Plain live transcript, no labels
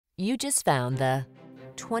You just found the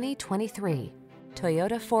 2023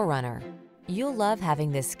 Toyota 4Runner. You'll love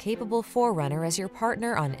having this capable 4Runner as your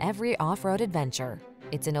partner on every off-road adventure.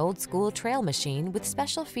 It's an old-school trail machine with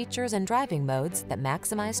special features and driving modes that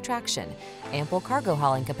maximize traction, ample cargo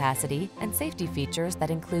hauling capacity, and safety features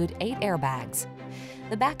that include 8 airbags.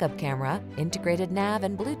 The backup camera, integrated nav,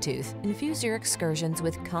 and Bluetooth infuse your excursions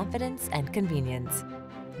with confidence and convenience.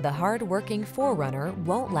 The hard-working 4Runner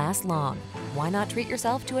won't last long. Why not treat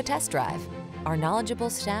yourself to a test drive? Our knowledgeable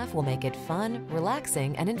staff will make it fun,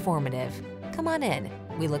 relaxing, and informative. Come on in.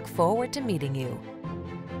 We look forward to meeting you.